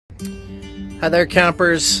Hi there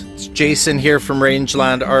campers, it's Jason here from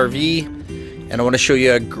Rangeland RV, and I want to show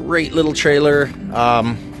you a great little trailer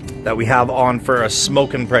that we have on for a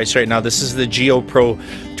smoking price right now. This is the Geo Pro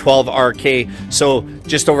 12RK, so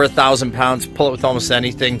just over 1,000 pounds, pull it with almost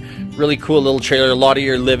anything. Really cool little trailer. A lot of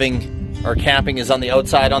your living or camping is on the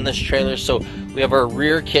outside on this trailer. So we have our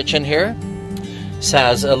rear kitchen here. This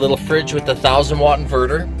has a little fridge with a 1,000-watt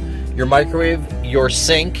inverter, your microwave, your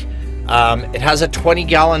sink. It has a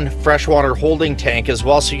 20-gallon freshwater holding tank as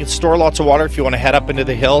well, so you can store lots of water if you want to head up into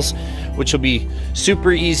the hills, which will be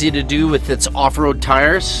super easy to do with its off-road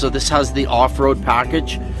tires. So this has the off-road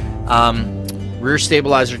package. Rear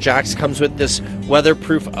stabilizer jacks, comes with this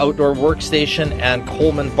weatherproof outdoor workstation and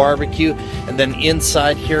Coleman barbecue, and then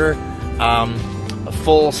inside here a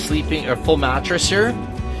full sleeping or full mattress here.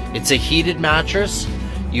 It's a heated mattress.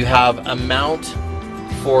 You have a mount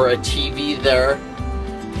for a TV there,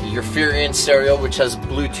 your Furion stereo, which has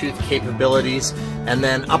Bluetooth capabilities, and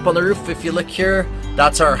then up on the roof, if you look here,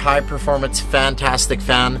 that's our high performance fantastic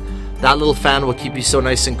fan. That little fan will keep you so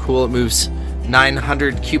nice and cool. It moves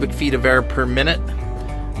 900 cubic feet of air per minute.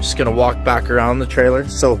 I'm just gonna walk back around the trailer.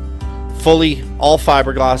 So fully all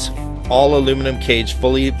fiberglass, all aluminum cage,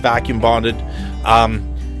 fully vacuum bonded.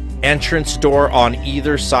 Entrance door on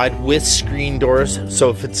either side with screen doors, so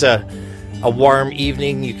if it's a warm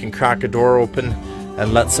evening, you can crack a door open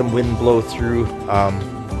and let some wind blow through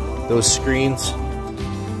those screens.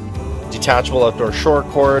 Detachable outdoor shore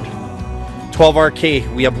cord. 12RK,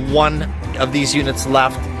 we have one of these units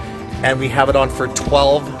left, and we have it on for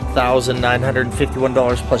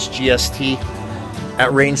 $12,951 plus GST.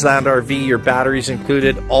 At Rangeland RV, your batteries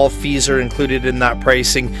included, all fees are included in that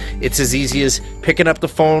pricing. It's as easy as picking up the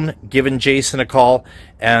phone, giving Jason a call,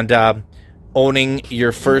 and owning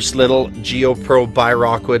your first little Geo Pro by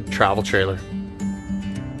Rockwood travel trailer.